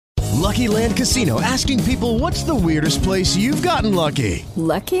Lucky Land Casino, asking people, what's the weirdest place you've gotten lucky?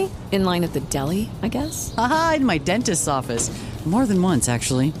 Lucky? In line at the deli, I guess? Aha, in my dentist's office. More than once,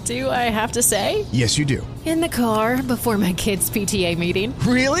 actually. Do I have to say? Yes, you do. In the car before my kids' PTA meeting.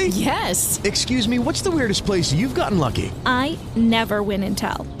 Really? Yes. Excuse me, what's the weirdest place you've gotten lucky? I never win and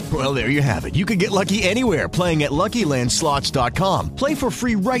tell. Well, there you have it. You can get lucky anywhere, playing at LuckyLandSlots.com. Play for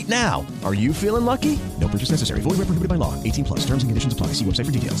free right now. Are you feeling lucky? No purchase necessary. Void where prohibited by law. 18 plus. Terms and conditions apply. See website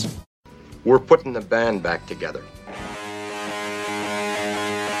for details. We're putting the band back together.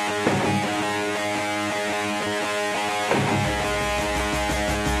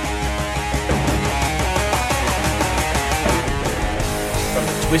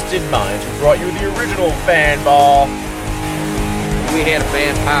 Twisted Minds, we brought you the original Fanball. We had a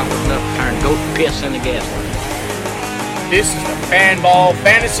bad pile with enough to turn goat piss into gasoline. This is the Fanball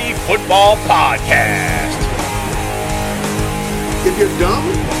Fantasy Football Podcast. If you're dumb,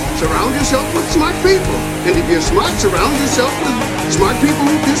 surround yourself with smart people. And if you're smart, surround yourself with smart people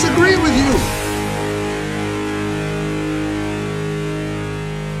who disagree with you.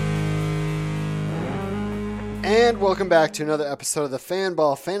 And welcome back to another episode of the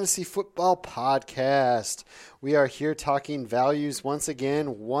Fanball Fantasy Football Podcast. We are here talking values once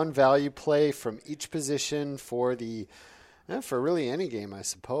again. One value play from each position for really any game, I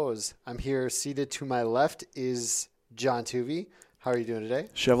suppose. I'm here seated to my left is John Tuvey. How are you doing today?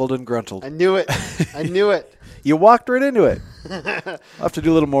 Shoveled and gruntled. I knew it. I knew it. You walked right into it. I'll have to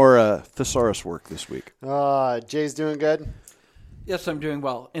do a little more thesaurus work this week. Jay's doing good? Yes, I'm doing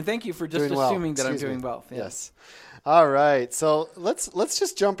well. And thank you for just assuming that I'm doing well. Yeah. Yes. All right. So let's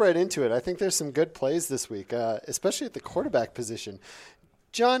just jump right into it. I think there's some good plays this week, especially at the quarterback position.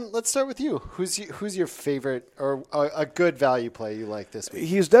 John, let's start with you. Who's your favorite or a good value play you like this week?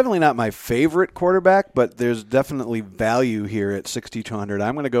 He's definitely not my favorite quarterback, but there's definitely value here at 6,200.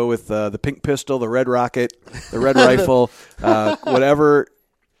 I'm going to go with the pink pistol, the red rocket, the red rifle, whatever.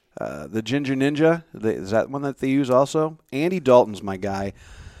 The Ginger Ninja, is that one that they use also? Andy Dalton's my guy.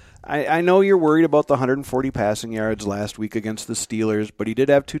 I know you're worried about the 140 passing yards last week against the Steelers, but he did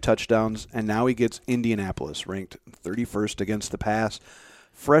have 2 touchdowns, and now he gets Indianapolis ranked 31st against the pass,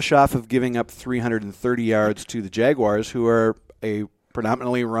 fresh off of giving up 330 yards to the Jaguars, who are a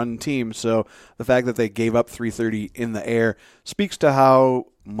predominantly run team. So the fact that they gave up 330 in the air speaks to how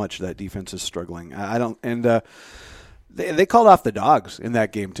much that defense is struggling. They called off the dogs in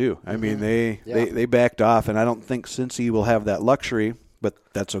that game, too. I mean, they backed off, and I don't think Cincy will have that luxury, but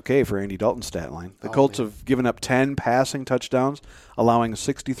that's okay for Andy Dalton's stat line. The Colts have given up 10 passing touchdowns, allowing a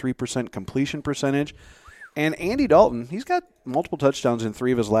 63% completion percentage. And Andy Dalton, he's got multiple touchdowns in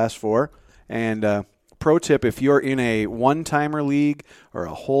 3 of his last 4. And pro tip, if you're in a one-timer league or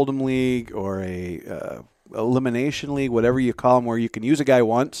a Hold'em league or a elimination league, whatever you call them, where you can use a guy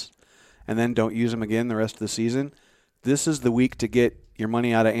once and then don't use him again the rest of the season, this is the week to get your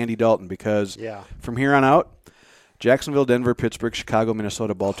money out of Andy Dalton because from here on out, Jacksonville, Denver, Pittsburgh, Chicago,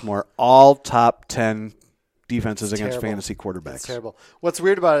 Minnesota, Baltimore, all top 10 defenses against fantasy quarterbacks. It's terrible. What's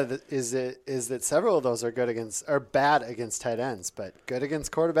weird about it is that several of those are bad against tight ends, but good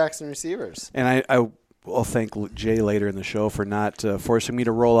against quarterbacks and receivers. And I will thank Jay later in the show for not forcing me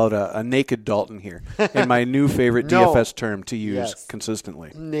to roll out a naked Dalton here in my new favorite DFS term to use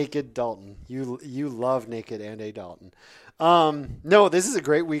consistently. Naked Dalton. You love naked and a Dalton. No, this is a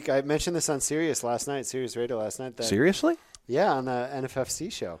great week. I mentioned this on Sirius Radio last night. Seriously? Yeah, on the NFFC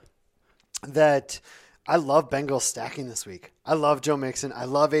show. That I love Bengals stacking this week. I love Joe Mixon. I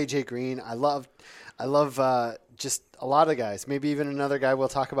love AJ Green. I love just a lot of guys. Maybe even another guy we'll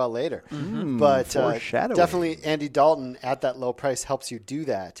talk about later. But definitely Andy Dalton at that low price helps you do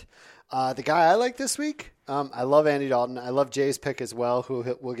that. The guy I like this week, I love Andy Dalton. I love Jay's pick as well, who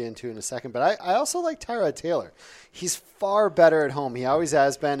we'll get into in a second. But I also like Tyrod Taylor. He's far better at home. He always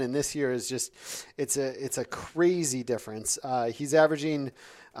has been, and this year is just it's a crazy difference. He's averaging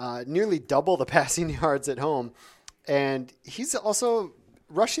nearly double the passing yards at home, and he's also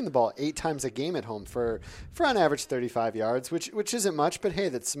rushing the ball 8 times a game at home for on average 35 yards, which isn't much, but hey,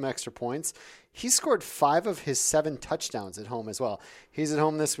 that's some extra points. He scored 5 of his 7 touchdowns at home as well. He's at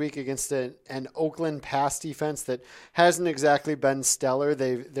home this week against an Oakland pass defense that hasn't exactly been stellar.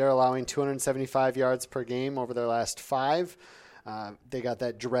 They're allowing 275 yards per game over their last 5. They got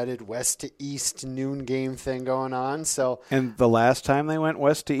that dreaded west to east noon game thing going on. And the last time they went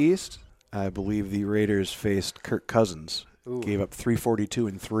west to east, I believe the Raiders faced Kirk Cousins. Gave up 342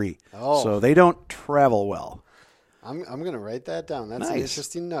 and 3. So they don't travel well. I'm going to write that down. That's an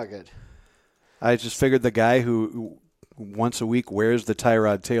interesting nugget. I just figured the guy who once a week wears the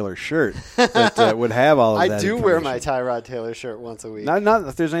Tyrod Taylor shirt that would have all of that. I do wear my Tyrod Taylor shirt once a week. Not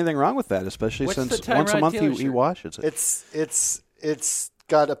if there's anything wrong with that, especially since once a month he washes it. It's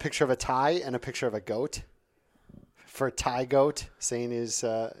got a picture of a tie and a picture of a goat. For Tie Goat, saying he's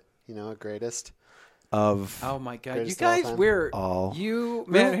greatest. Oh my God! You guys wear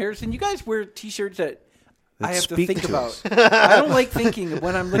Matt Harrison. You guys wear T-shirts that I have to think about. I don't like thinking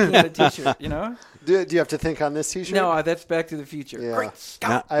when I'm looking at a T-shirt. You know? Do you have to think on this T-shirt? No, that's Back to the Future. Yeah. Great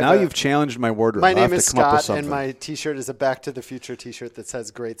Scott. Now you've challenged my wardrobe. My name is Scott, and my T-shirt is a Back to the Future T-shirt that says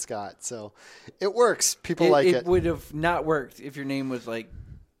 "Great Scott." So it works. People like it. It would have not worked if your name was like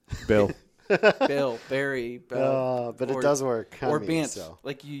Bill. Bill, Barry, but it does work. Or Bance,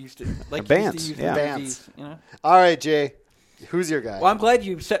 like you used to. Like Bance, Bance. You know? All right, Jay, who's your guy? Well, I'm glad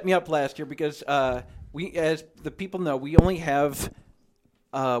you set me up last year because we, as the people know, we only have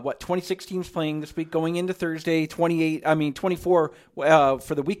 26 teams playing this week going into Thursday, 24 for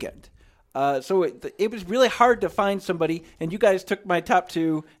the weekend. So it was really hard to find somebody, and you guys took my top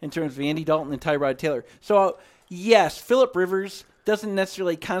two in terms of Andy Dalton and Tyrod Taylor. So yes, Phillip Rivers doesn't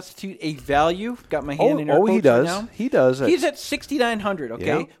necessarily constitute a value. Got my hand in air quotes he does. Right now. He does. He's at 6,900. Okay,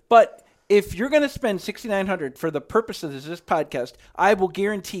 yeah. But if you're going to spend 6,900 for the purpose of this podcast, I will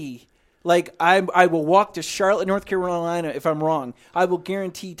guarantee. Like, I will walk to Charlotte, North Carolina if I'm wrong. I will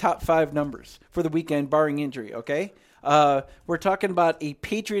guarantee top 5 numbers for the weekend, barring injury, okay? We're talking about a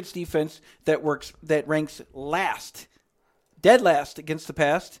Patriots defense that ranks dead last against the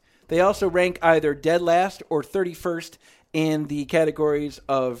pass. They also rank either dead last or 31st in the categories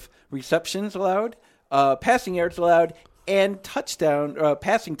of receptions allowed, passing yards allowed, and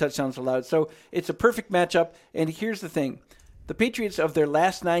passing touchdowns allowed. So it's a perfect matchup. And here's the thing. The Patriots, of their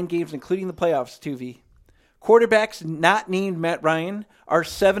last 9 games, including the playoffs, 2V, quarterbacks not named Matt Ryan are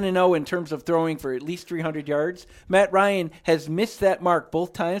 7-0 in terms of throwing for at least 300 yards. Matt Ryan has missed that mark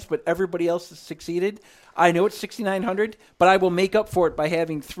both times, but everybody else has succeeded. I know it's 6,900, but I will make up for it by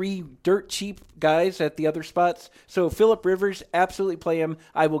having 3 dirt cheap guys at the other spots. So Phillip Rivers, absolutely play him.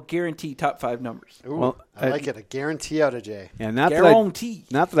 I will guarantee top 5 numbers. Ooh, well, I like it. A guarantee out of Jay. Yeah, not that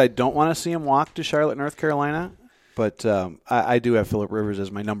I don't want to see him walk to Charlotte, North Carolina. But I do have Phillip Rivers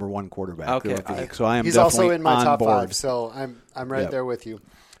as my number 1 quarterback. Okay. So I am He's definitely also in my top board. 5, so I'm right there with you.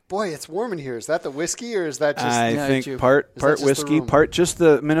 Boy, it's warm in here. Is that the whiskey or is that just... I think part whiskey, part just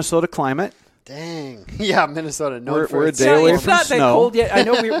the Minnesota climate. Dang. Yeah, Minnesota. We're a day away from snow. It's not that cold yet. I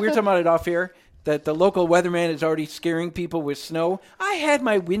know we were talking about it off here, that the local weatherman is already scaring people with snow. I had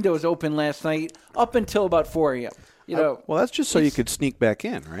my windows open last night up until about 4 a.m. Well, that's just so you could sneak back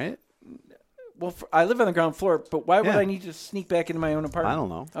in, right? Well, I live on the ground floor, but why would I need to sneak back into my own apartment? I don't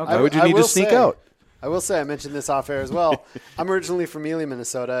know. Okay. Why would you need to sneak out? I will say, I mentioned this off air as well. I'm originally from Ely,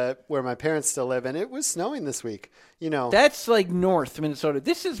 Minnesota, where my parents still live, and it was snowing this week. That's like North Minnesota.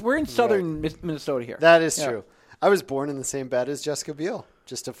 We're in southern Minnesota here. That is true. I was born in the same bed as Jessica Biel.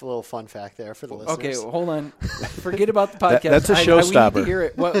 Just a little fun fact there for the listeners. Okay, well, hold on. Forget about the podcast. That's a showstopper. We need to hear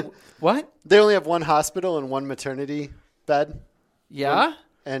it. What? They only have 1 hospital and 1 maternity bed. Yeah?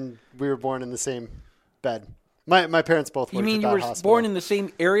 And we were born in the same bed. My parents both worked at that hospital. You mean you were born in the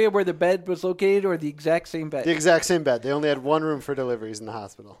same area where the bed was located, or the exact same bed? The exact same bed. They only had 1 room for deliveries in the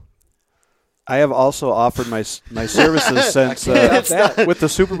hospital. I have also offered my services since with the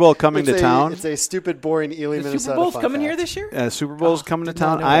Super Bowl coming to town. It's a stupid, boring Ely, Minnesota. Super Bowl's coming here this year? Super Bowl's coming to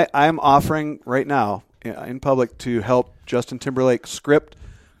town. I am offering right now in public to help Justin Timberlake script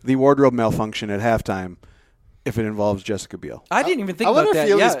the wardrobe malfunction at halftime if it involves Jessica Biel. I didn't even think about that. I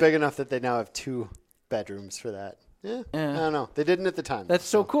wonder if Ely's big enough that they now have 2 bedrooms for that. Yeah, I don't know. They didn't at the time. That's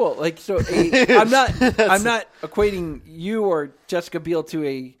so cool. I'm not equating you or Jessica Biel to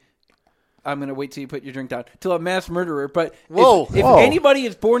a. I'm going to wait till you put your drink down. To a mass murderer. But if anybody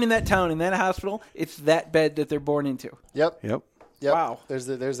is born in that town, in that hospital, it's that bed that they're born into. Yep. Wow.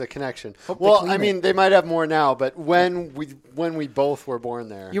 There's a connection. Well, I mean, they might have more now, but when we both were born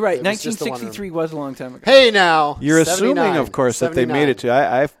there. You're right. 1963 was a long time ago. Hey, now. You're assuming, of course, 79. That they made it to.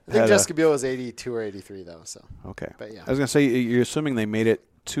 I think Jessica Biel was 82 or 83, though. So. Okay. But yeah. I was going to say, you're assuming they made it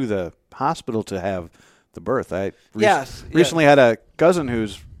to the hospital to have the birth. I recently had a cousin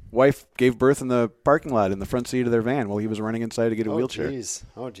whose wife gave birth in the parking lot in the front seat of their van while he was running inside to get a wheelchair.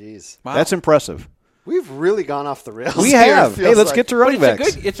 Oh, geez. Wow. That's impressive. We've really gone off the rails. We have. Hey, let's get to running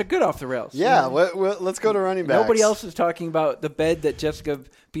backs. It's a good off the rails. Yeah, let's go to running backs. Nobody else is talking about the bed that Jessica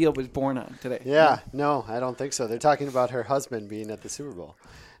Biel was born on today. Yeah, no, I don't think so. They're talking about her husband being at the Super Bowl.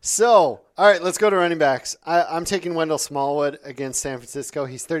 So, all right, let's go to running backs. I'm taking Wendell Smallwood against San Francisco.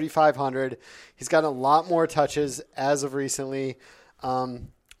 He's 3,500. He's gotten a lot more touches as of recently.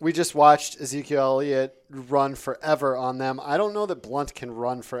 We just watched Ezekiel Elliott run forever on them. I don't know that Blunt can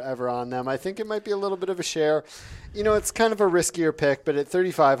run forever on them. I think it might be a little bit of a share. It's kind of a riskier pick, but at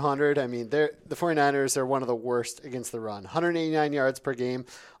 3,500, I mean, the 49ers are one of the worst against the run. 189 yards per game,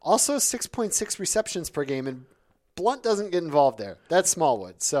 also 6.6 receptions per game, and Blunt doesn't get involved there. That's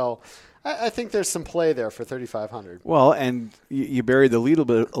Smallwood. So I think there's some play there for 3,500. Well, and you buried the lead a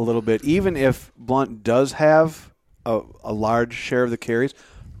little bit. Even if Blunt does have a large share of the carries,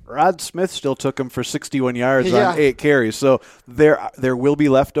 Rod Smith still took him for 61 yards on 8 carries. So there will be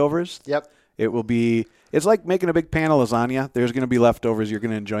leftovers. Yep. It will be. It's like making a big pan of lasagna. There's going to be leftovers. You're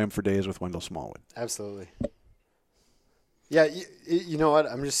going to enjoy them for days with Wendell Smallwood. Absolutely. Yeah, you know what?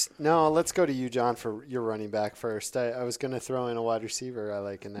 Let's go to you, John, for your running back first. I was going to throw in a wide receiver I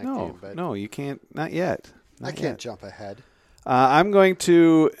like in that game. But No, you can't. Not yet. I can't jump ahead. I'm going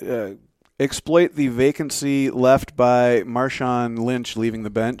to exploit the vacancy left by Marshawn Lynch leaving the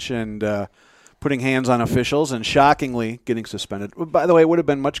bench and putting hands on officials and shockingly getting suspended. By the way, it would have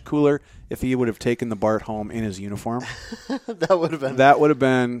been much cooler if he would have taken the BART home in his uniform. That would have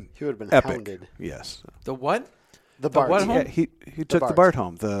been. He would have been epic. hounded. Yes. The what? The BART. What home? Yeah, he took the BART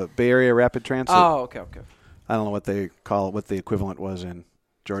home, the Bay Area Rapid Transit. Oh, okay. I don't know what they call it, what the equivalent was in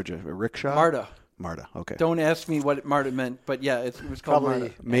Georgia. A rickshaw? MARTA, okay. Don't ask me what MARTA meant, but yeah, it was called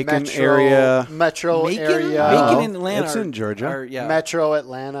MARTA. Macon area. Metro area. Macon in Atlanta. It's in Georgia. Yeah. Metro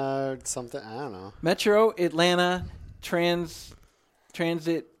Atlanta, something. I don't know. Metro Atlanta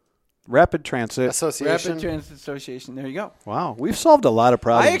Transit Rapid Transit Association. Rapid Transit Association. There you go. Wow, we've solved a lot of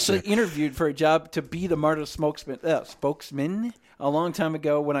problems. I actually interviewed for a job to be the MARTA spokesman a long time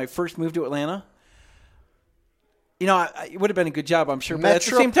ago when I first moved to Atlanta. It would have been a good job, I'm sure. But at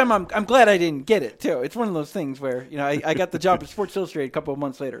the same time, I'm glad I didn't get it, too. It's one of those things where, I got the job at Sports Illustrated a couple of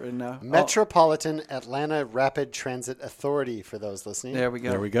months later. And Metropolitan Atlanta Rapid Transit Authority, for those listening. There we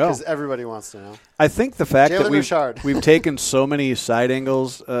go. Because everybody wants to know. I think the fact Jalen that we've taken so many side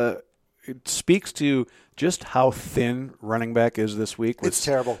angles, it speaks to just how thin running back is this week. It's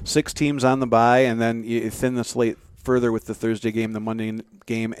terrible. 6 teams on the bye, and then you thin the slate further with the Thursday game, the Monday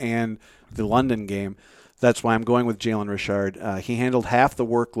game, and the London game. That's why I'm going with Jalen Richard. He handled half the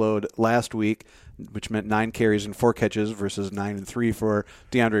workload last week, which meant 9 carries and 4 catches versus 9 and 3 for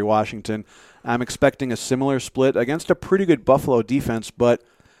DeAndre Washington. I'm expecting a similar split against a pretty good Buffalo defense, but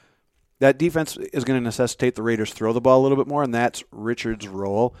that defense is going to necessitate the Raiders throw the ball a little bit more, and that's Richard's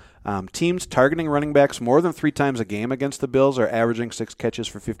role. Teams targeting running backs more than 3 times a game against the Bills are averaging 6 catches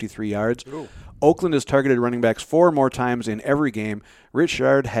for 53 yards. Ooh. Oakland has targeted running backs 4 or more times in every game.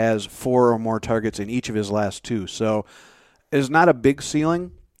 Richard has 4 or more targets in each of his last 2. So it's not a big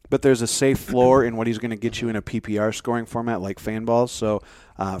ceiling, but there's a safe floor in what he's going to get you in a PPR scoring format like Fanball. So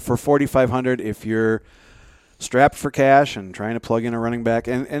for $4,500, if you're strapped for cash and trying to plug in a running back,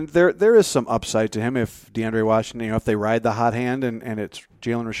 and there is some upside to him if DeAndre Washington, if they ride the hot hand and it's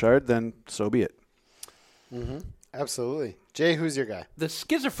Jalen Richard, then so be it. Mm-hmm. Absolutely. Jay, who's your guy? The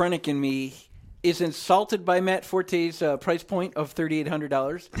schizophrenic in me is insulted by Matt Forte's price point of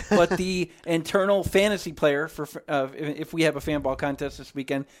 $3,800, but the internal fantasy player, for if we have a Fanball contest this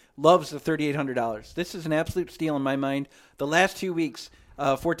weekend, loves the $3,800. This is an absolute steal in my mind. The last 2 weeks,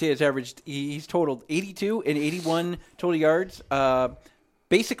 Forte has averaged, he's totaled 82 and 81 total yards.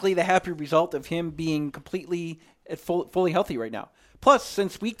 Basically the happy result of him being completely fully healthy right now. Plus,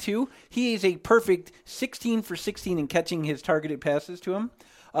 since week 2, he is a perfect 16 for 16 in catching his targeted passes to him.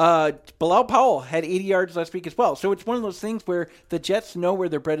 Bilal Powell had 80 yards last week as well. So it's one of those things where the Jets know where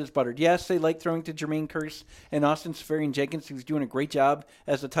their bread is buttered. Yes, they like throwing to Jermaine Kearse and Austin Seferian-Jenkins, who's doing a great job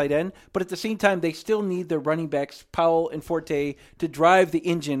as a tight end. But at the same time, they still need their running backs, Powell and Forte, to drive the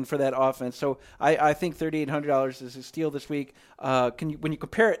engine for that offense. So I think $3,800 is a steal this week. When you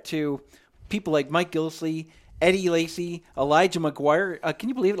compare it to people like Mike Gillislee, Eddie Lacy, Elijah McGuire. Can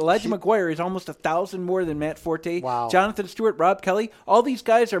you believe it? Elijah McGuire is almost 1,000 more than Matt Forte. Wow. Jonathan Stewart, Rob Kelly. All these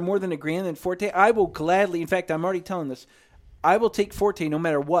guys are more than $1,000 than Forte. I will gladly, in fact, I'm already telling this, I will take Forte no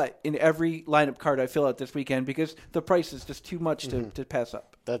matter what in every lineup card I fill out this weekend because the price is just too much to pass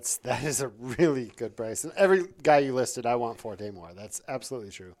up. That is a really good price. And every guy you listed, I want Forte more. That's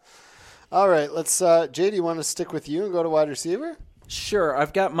absolutely true. All right, let's. Jay, do you want to stick with you and go to wide receiver? Sure.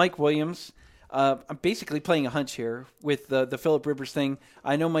 I've got Mike Williams. I'm basically playing a hunch here with the Phillip Rivers thing.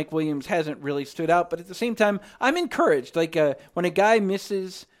 I know Mike Williams hasn't really stood out, but at the same time, I'm encouraged. Like when a guy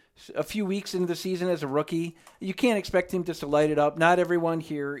misses a few weeks into the season as a rookie, you can't expect him just to light it up. Not everyone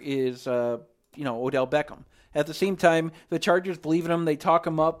here is Odell Beckham. At the same time, the Chargers believe in him. They talk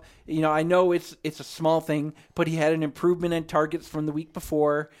him up. I know it's a small thing, but he had an improvement in targets from the week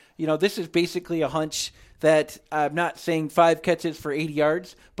before. This is basically a hunch that I'm not saying 5 catches for 80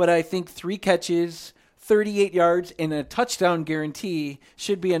 yards, but I think 3 catches, 38 yards, and a touchdown guarantee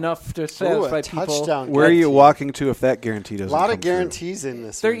should be enough to satisfy people. Where are you walking to if that guarantee doesn't come A lot of guarantees in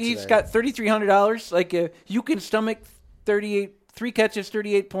this. He's got $3,300. Like you can stomach 3 catches,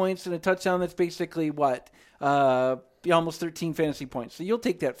 38 points, and a touchdown. That's basically what? Almost 13 fantasy points. So you'll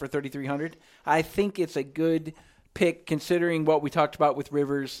take that for $3,300. I think it's a good pick considering what we talked about with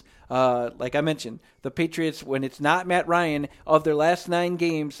Rivers. Like I mentioned, the Patriots, when it's not Matt Ryan, of their last 9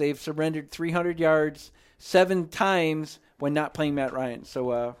 games, they've surrendered 300 yards 7 times when not playing Matt Ryan.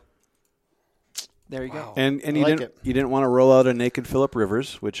 So there you go. And you didn't want to roll out a naked Phillip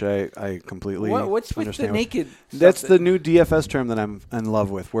Rivers, which I completely what's with understand. the naked? That's the new DFS term that I'm in love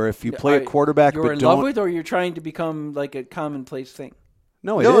with, where if you play a quarterback you're but in don't love with, or you're trying to become like a commonplace thing.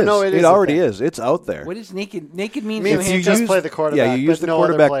 No, it is. It already is. It's out there. What is naked? Naked means you just play the quarterback. Yeah, you use the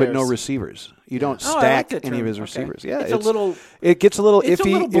quarterback but no receivers. You don't stack like any of his receivers. Yeah, it's a little. It gets a little iffy. It's a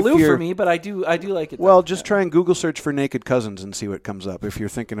little blue for me, but I do like it. Well, just try and Google search for naked Cousins and see what comes up. If you're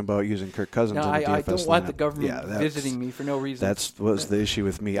thinking about using Kirk Cousins in a DFS I don't want the lineup. government visiting me for no reason. That was the issue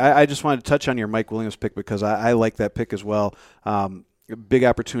with me. I just wanted to touch on your Mike Williams pick because I like that pick as well. A big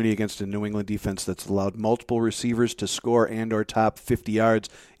opportunity against a New England defense that's allowed multiple receivers to score and or top 50 yards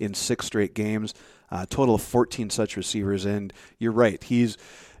in 6 straight games. A total of 14 such receivers. And you're right.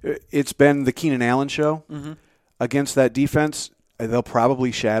 It's been the Keenan Allen show against that defense. They'll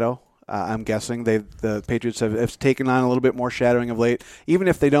probably shadow. I'm guessing the Patriots have taken on a little bit more shadowing of late. Even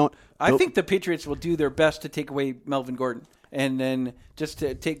if they don't. I think the Patriots will do their best to take away Melvin Gordon. And then just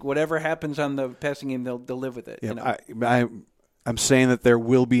to take whatever happens on the passing game, they'll live with it. Yeah, I'm saying that there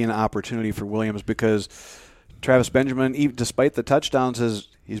will be an opportunity for Williams because Travis Benjamin, despite the touchdowns,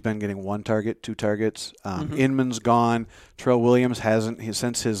 he's been getting 1 target, 2 targets. Inman's gone. Terrell Williams hasn't.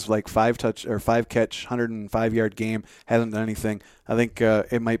 Since his 5 catch, 105-yard game, hasn't done anything. I think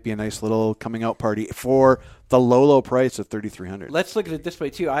it might be a nice little coming out party for the low price of $3,300. Let's look at it this way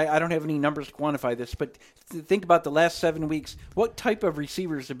too. I don't have any numbers to quantify this, but think about the last 7 weeks. What type of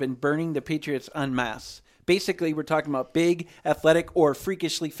receivers have been burning the Patriots en masse? Basically, we're talking about big, athletic, or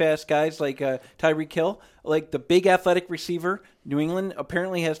freakishly fast guys like Tyreek Hill. Like the big athletic receiver, New England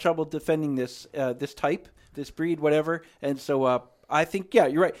apparently has trouble defending this type, this breed, whatever. And so I think, yeah,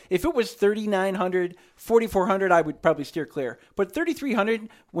 you're right. If it was $3,900, $4,400, I would probably steer clear. But $3,300,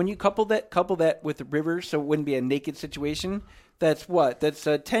 when you couple that with the Rivers, so it wouldn't be a naked situation. That's what? That's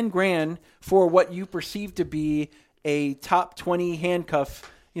 $10,000 for what you perceive to be a top 20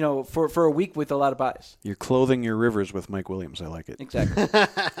 handcuff. For a week with a lot of buys. You're clothing your Rivers with Mike Williams. I like it. Exactly.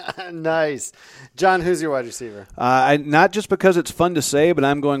 Nice. John, who's your wide receiver? Not just because it's fun to say, but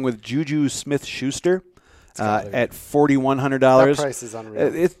I'm going with Juju Smith-Schuster at $4,100. That price is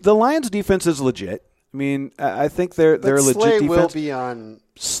unreal. The Lions' defense is legit. I mean, I think they're a legit Slay defense. will be on.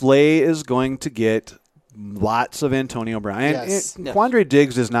 Slay is going to get lots of Antonio Brown. Yes. Quandre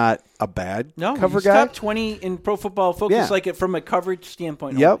Diggs is not a bad cover he's guy. Top 20 in Pro Football Focus, like it from a coverage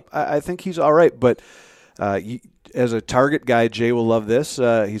standpoint. Yep, I think he's all right. But as a target guy, Jay will love this.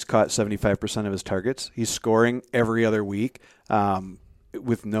 He's caught 75% of his targets. He's scoring every other week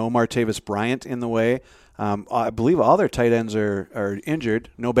with no Martavis Bryant in the way. I believe all their tight ends are injured.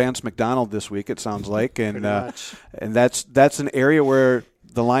 No Vance McDonald this week, it sounds like, and that's an area where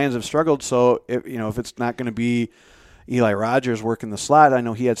the Lions have struggled. So if it's not going to be Eli Rogers working the slot, I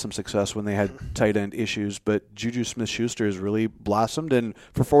know he had some success when they had tight end issues, but Juju Smith-Schuster has really blossomed. And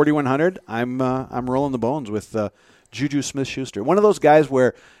for $4,100, I'm rolling the bones with Juju Smith-Schuster. One of those guys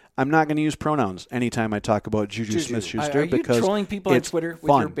where I'm not going to use pronouns anytime I talk about Juju Smith-Schuster because are you trolling people on Twitter with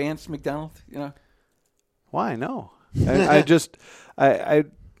fun. your Vance McDonald? Why? No. I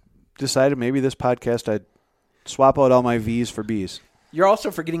decided maybe this podcast I'd swap out all my V's for B's. You're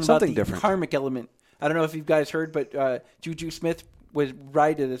also forgetting Something about the different. karmic element. I don't know if you guys heard, but Juju Smith was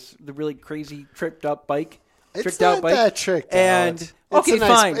riding the really crazy tricked out bike. It's not that tricked and out. Okay,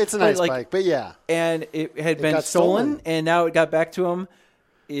 fine. It's a nice bike, but yeah. And it had been stolen, and now it got back to him.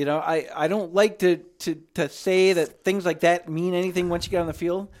 I don't like to say that things like that mean anything once you get on the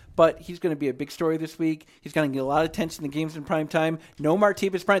field, but he's going to be a big story this week. He's going to get a lot of attention in the games in prime time. No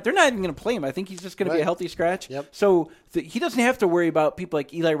Martavis Bryant. They're not even going to play him. I think he's just going to be a healthy scratch. Yep. So he doesn't have to worry about people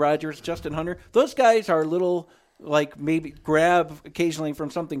like Eli Rogers, Justin Hunter. Those guys are little, maybe grab occasionally from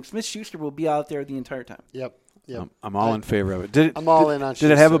something. Smith-Schuster will be out there the entire time. Yep. I'm all in favor of it. I'm all in on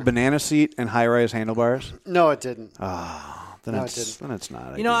Did it have a banana seat and high-rise handlebars? No, it didn't. then No, it's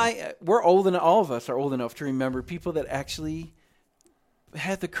not. You know, we're old enough. All of us are old enough to remember people that actually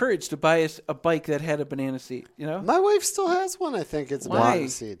had the courage to buy a bike that had a banana seat. You know, my wife still has one. I think it's a banana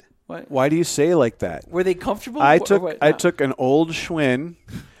seat. Why do you say like that? Were they comfortable? I took an old Schwinn.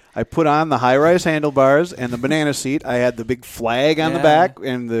 I put on the high-rise handlebars and the banana seat. I had the big flag on the back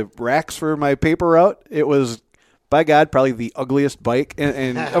and the racks for my paper route. It was, by God, probably the ugliest bike.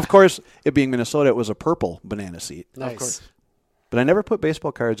 And of course, it being Minnesota, it was a purple banana seat. Nice. Of course. But I never put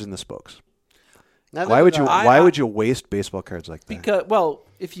baseball cards in the spokes. Why would you waste baseball cards like that? Because, well,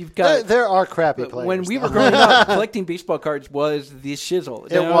 if you've got... There are crappy players. When we were growing up, collecting baseball cards was the shizzle.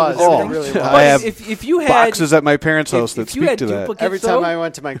 It was. It really was. I have if you had, boxes at my parents' house that speak to that. Every time I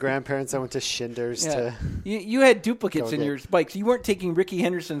went to my grandparents, I went to Schindler's. You had duplicates in your bikes. You weren't taking Ricky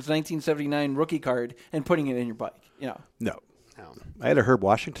Henderson's 1979 rookie card and putting it in your bike. No. I had a Herb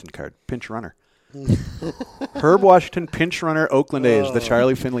Washington card, pinch runner. Herb Washington, pinch runner, Oakland A's, the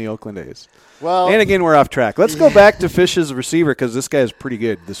Charlie Finley Oakland A's. Well, and again, we're off track. Let's go back to Fish's receiver because this guy's pretty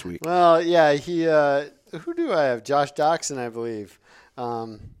good this week. Well, yeah, who do I have? Josh Doxson, I believe.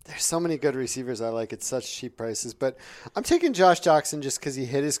 There's so many good receivers I like at such cheap prices, but I'm taking Josh Doxson just because he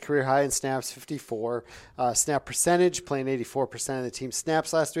hit his career high in snaps, 54 snap percentage, playing 84% of the team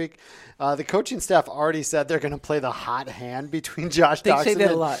snaps last week. The coaching staff already said they're going to play the hot hand between Josh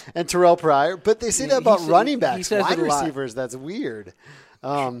Doxson and Terrell Pryor, but they say that about running backs, wide receivers. That's weird.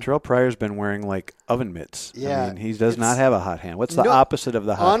 Terrell Pryor's been wearing like oven mitts. Yeah, I mean, he does not have a hot hand. What's the opposite of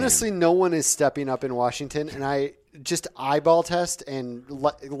the hot hand? Honestly, no one is stepping up in Washington, and I just eyeball test and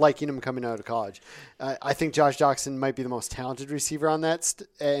liking him coming out of college. I think Josh Doxson might be the most talented receiver on that.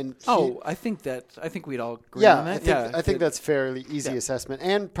 I think we'd all agree on that. I think that's fairly easy assessment,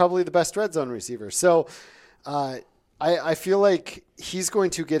 and probably the best red zone receiver. So I feel like he's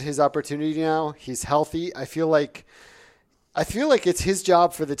going to get his opportunity now. He's healthy. I feel like it's his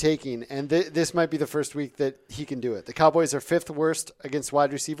job for the taking, and this might be the first week that he can do it. The Cowboys are 5th worst against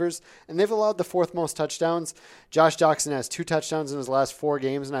wide receivers, and they've allowed the 4th most touchdowns. Josh Doxson has 2 touchdowns in his last 4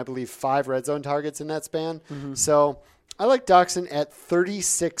 games, and I believe 5 red zone targets in that span. Mm-hmm. So I like Doxson at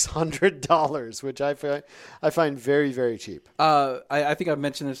 $3,600, which I find very, very cheap. I think I've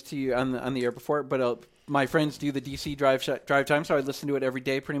mentioned this to you on the air before, but my friends do the DC drive time, so I listen to it every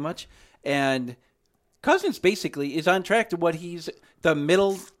day pretty much, and Cousins basically is on track to what he's the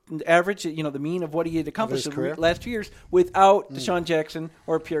middle average, the mean of what he had accomplished in the last 2 years without Deshaun Jackson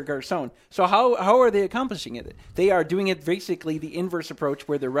or Pierre Garçon. So how are they accomplishing it? They are doing it basically the inverse approach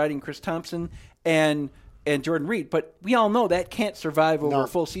where they're riding Chris Thompson and Jordan Reed. But we all know that can't survive over a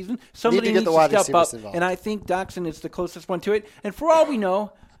full season. Somebody needs to step up, and I think Doxson is the closest one to it. And for all we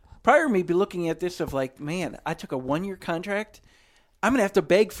know, Pryor may be looking at this of like, man, I took a 1-year contract. I'm going to have to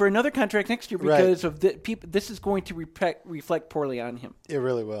beg for another contract next year because of the people. This is going to reflect poorly on him. It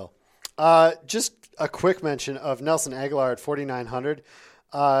really will. Just a quick mention of Nelson Aguilar at 4,900.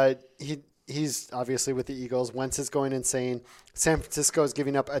 He's obviously with the Eagles. Wentz is going insane. San Francisco is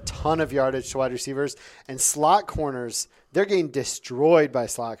giving up a ton of yardage to wide receivers. And slot corners, they're getting destroyed by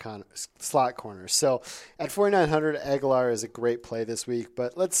slot corners. So at 4,900, Aguilar is a great play this week.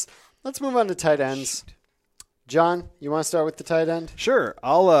 But let's move on to tight ends. John, you want to start with the tight end? Sure.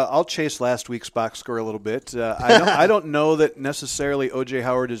 I'll chase last week's box score a little bit. I don't know that necessarily O.J.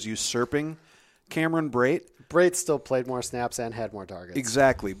 Howard is usurping Cameron Brate. Brate still played more snaps and had more targets.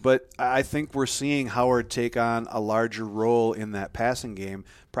 Exactly. But I think we're seeing Howard take on a larger role in that passing game,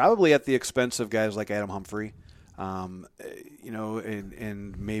 probably at the expense of guys like Adam Humphrey, and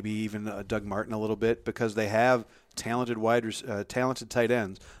maybe even Doug Martin a little bit, because they have talented tight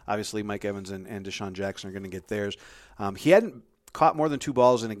ends. Obviously, Mike Evans and Deshaun Jackson are going to get theirs. He hadn't caught more than 2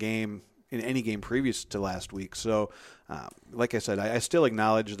 balls in any game previous to last week. So, like I said, I still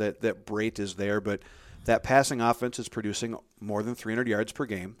acknowledge that Brate is there, but that passing offense is producing more than 300 yards per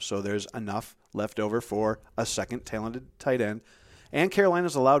game. So there's enough left over for a second talented tight end. And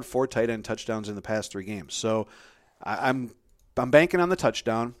Carolina's allowed 4 tight end touchdowns in the past 3 games. So I'm banking on the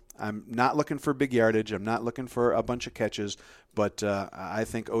touchdown. I'm not looking for big yardage. I'm not looking for a bunch of catches, but I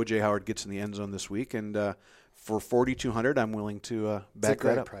think O.J. Howard gets in the end zone this week, and for $4,200, I'm willing to back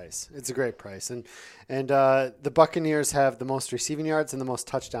that up. It's a great price, and the Buccaneers have the most receiving yards and the most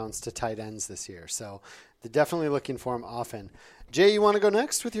touchdowns to tight ends this year, so they're definitely looking for them often. Jay, you want to go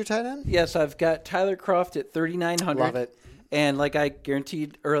next with your tight end? Yes, I've got Tyler Kroft at $3,900. Love it. And like I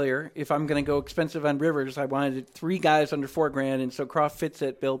guaranteed earlier, if I'm going to go expensive on Rivers, I wanted 3 guys under $4,000, and so Kroft fits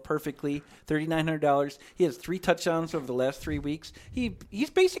that bill perfectly. $3,900. He has 3 touchdowns over the last 3 weeks. He's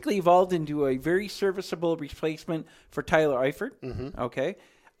basically evolved into a very serviceable replacement for Tyler Eifert. Mm-hmm. Okay,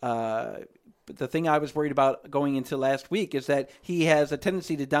 But the thing I was worried about going into last week is that he has a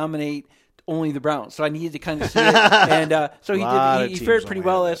tendency to dominate only the Browns. So I needed to kind of see it. And so he did. He fared pretty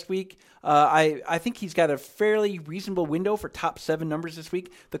well last week. I think he's got a fairly reasonable window for top 7 numbers this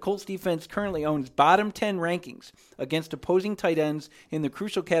week. The Colts defense currently owns bottom 10 rankings against opposing tight ends in the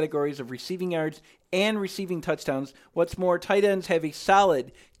crucial categories of receiving yards and receiving touchdowns. What's more, tight ends have a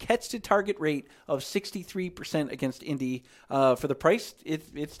solid catch-to-target rate of 63% against Indy. For the price,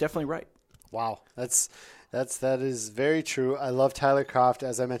 it's definitely right. Wow, that is very true. I love Tyler Kroft.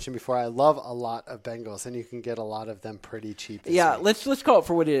 As I mentioned before, I love a lot of Bengals, and you can get a lot of them pretty cheap. Yeah, week. let's call it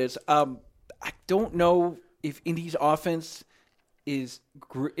for what it is. I don't know if Indy's offense is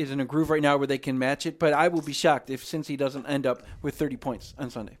in a groove right now where they can match it, but I will be shocked if Cincy doesn't end up with 30 points on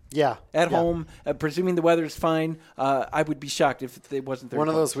Sunday. Yeah. At home, presuming the weather is fine, I would be shocked if it wasn't 30 One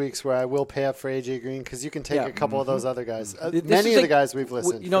of points. those weeks where I will pay up for AJ Green because you can take a couple of those other guys. This Many is of the guys we've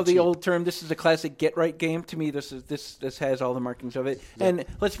listened. You know the cheap. old term. This is a classic get-right game. To me, this has all the markings of it. Yeah. And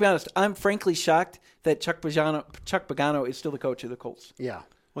let's be honest, I'm frankly shocked that Chuck Pagano is still the coach of the Colts. Yeah.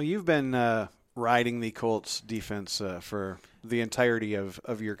 Well, you've been riding the Colts defense for the entirety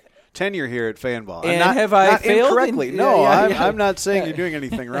of your tenure here at Fanball. And have I failed? Incorrectly. No, I'm not saying you're doing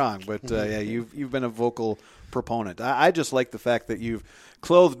anything wrong, but you've been a vocal proponent. I just like the fact that you've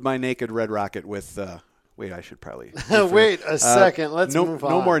clothed my naked Red Rocket with. Wait, I should probably wait a second. Let's move on.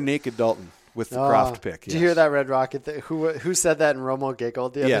 No more naked Dalton with the Kroft pick. Did you hear that Red Rocket? Who said that? And Romo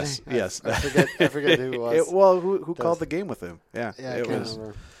giggled the other day. Yes. I forget who it was. Who called the game with him? Yeah, I can't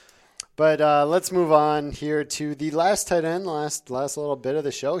remember. But let's move on here to the last tight end, last little bit of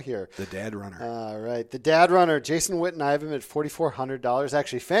the show here. The dad runner. All right. The dad runner, Jason Witten. I have him at $4,400.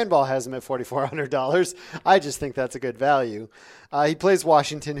 Actually, Fanball has him at $4,400. I just think that's a good value. He plays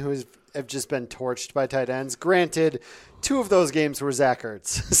Washington, who have just been torched by tight ends. Granted, 2 of those games were Zach Ertz.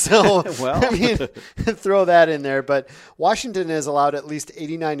 So, well. I mean, throw that in there. But Washington has allowed at least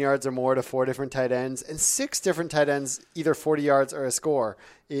 89 yards or more to 4 different tight ends and 6 different tight ends, either 40 yards or a score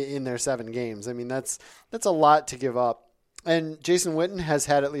in their 7 games. I mean, that's a lot to give up. And Jason Witten has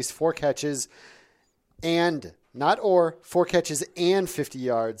had at least 4 catches and 4 catches and 50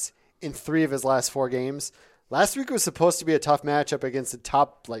 yards in 3 of his last 4 games. Last week was supposed to be a tough matchup against the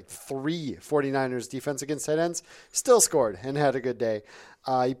top 3 49ers defense against tight ends. Still scored and had a good day.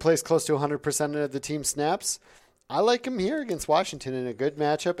 He plays close to 100% of the team snaps. I like him here against Washington in a good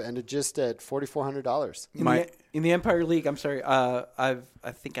matchup and just at $4,400. In the Empire League, I'm sorry, I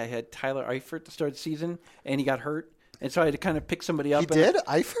think I had Tyler Eifert to start the season, and he got hurt. And so I had to kind of pick somebody up. He did?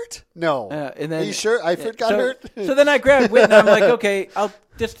 Eifert? No. And then, are you sure Eifert got hurt? So then I grabbed Witten. I'm like, okay, I'll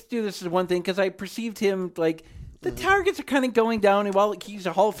just do this as one thing because I perceived him like the targets are kind of going down. And while he's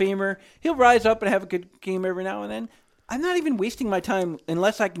a Hall of Famer, he'll rise up and have a good game every now and then. I'm not even wasting my time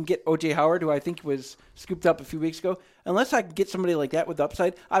unless I can get O.J. Howard, who I think was scooped up a few weeks ago. Unless I can get somebody like that with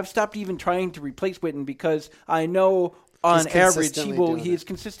upside, I've stopped even trying to replace Witten because I know on average his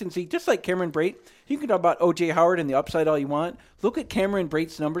consistency, just like Cameron Brate. You can talk about O.J. Howard and the upside all you want. Look at Cameron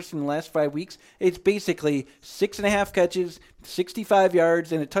Brate's numbers from the last 5 weeks. It's basically 6.5 catches, 65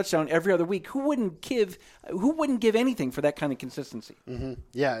 yards, and a touchdown every other week. Who wouldn't give anything for that kind of consistency? Mm-hmm.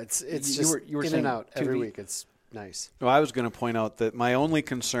 Yeah, it's just you were in and out every week. It's nice. Well, I was going to point out that my only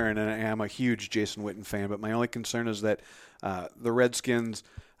concern, and I'm a huge Jason Witten fan, but my only concern is that the Redskins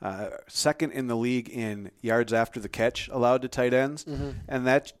second in the league in yards after the catch allowed to tight ends, and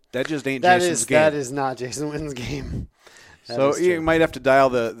that just ain't Jason's game. That is not Jason Witten's game. So you might have to dial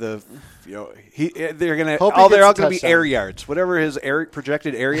they're all going to be air yards, whatever his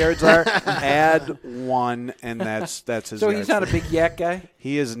projected air yards are. Add 1, and that's his. So he's not a big yak guy.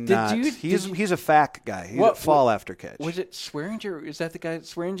 He is not. He's a FAC guy. He's a fall after catch. Was it Swearinger? Is that the guy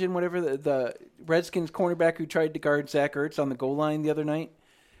Swearinger? Whatever the Redskins cornerback who tried to guard Zach Ertz on the goal line the other night,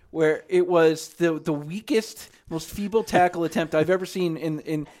 where it was the weakest, most feeble tackle attempt I've ever seen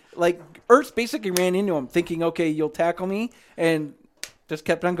in Ertz basically ran into him thinking, okay, you'll tackle me, and just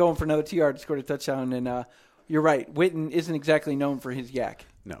kept on going for another 2 yards, scored a touchdown. And you're right, Witten isn't exactly known for his yak.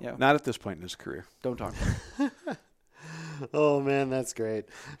 No, not at this point in his career. Don't talk about it. Oh, man, that's great.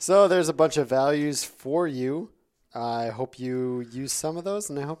 So there's a bunch of values for you. I hope you use some of those,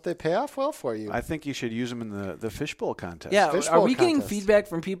 and I hope they pay off well for you. I think you should use them in the fishbowl contest. Yeah, are we getting feedback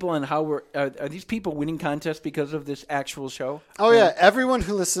from people on how are these people winning contests because of this actual show? Oh, yeah. Everyone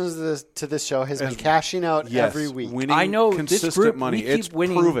who listens to this show has been cashing out every week. Winning I know consistent this group, money. It's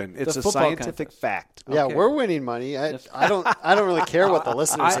proven. It's a scientific fact. Yeah, we're winning money. I don't really care what the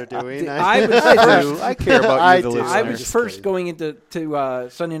listeners are doing. I care about you, the listener. I was first going into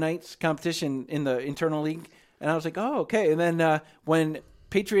Sunday night's competition in the internal league. And I was like, oh, okay. And then when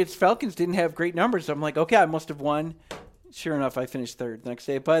Patriots-Falcons didn't have great numbers. I'm like, okay, I must have won. Sure enough, I finished third the next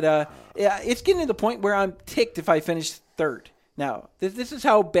day. But yeah, it's getting to the point where I'm ticked if I finish third. Now, this is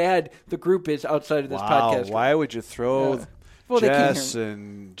how bad the group is outside of this podcast. Why would you throw Jess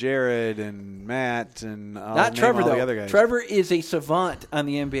and Jared and Matt and not Trevor, though. The other guys? Trevor is a savant on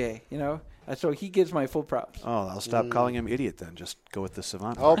the NBA, you know? So he gives my full props. Oh, I'll stop calling him idiot then. Just go with the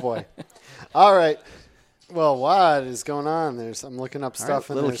savant. Oh, boy. All right. Well, what is going on? I'm looking up stuff.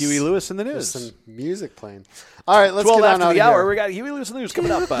 Right, little Huey Lewis in the news. There's some music playing. All right, let's get on after out the of hour. here. We got Huey Lewis in the news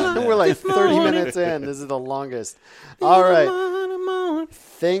coming up. We're like 30 minutes in. This is the longest. All right.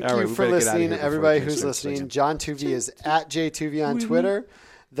 Thank you for listening, everybody who's listening. John Tuvey is at JTuvey on Twitter.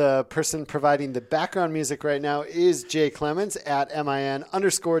 The person providing the background music right now is Jay Clemens at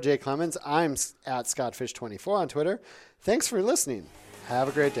MIN_Jay Clemens. I'm at ScottFish24 on Twitter. Thanks for listening. Have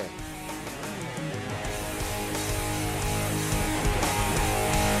a great day.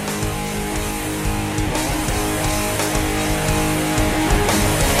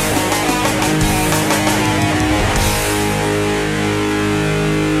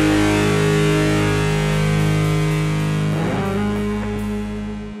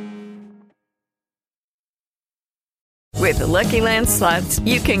 With the Lucky Land Slots,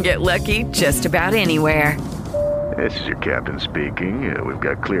 you can get lucky just about anywhere. This is your captain speaking. We've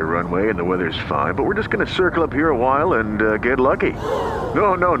got clear runway and the weather's fine, but we're just going to circle up here a while and get lucky.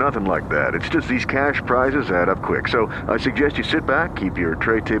 No, nothing like that. It's just these cash prizes add up quick. So I suggest you sit back, keep your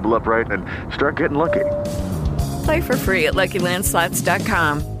tray table upright, and start getting lucky. Play for free at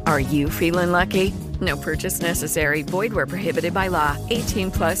LuckyLandSlots.com. Are you feeling lucky? No purchase necessary. Void where prohibited by law.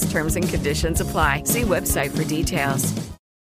 18+ terms and conditions apply. See website for details.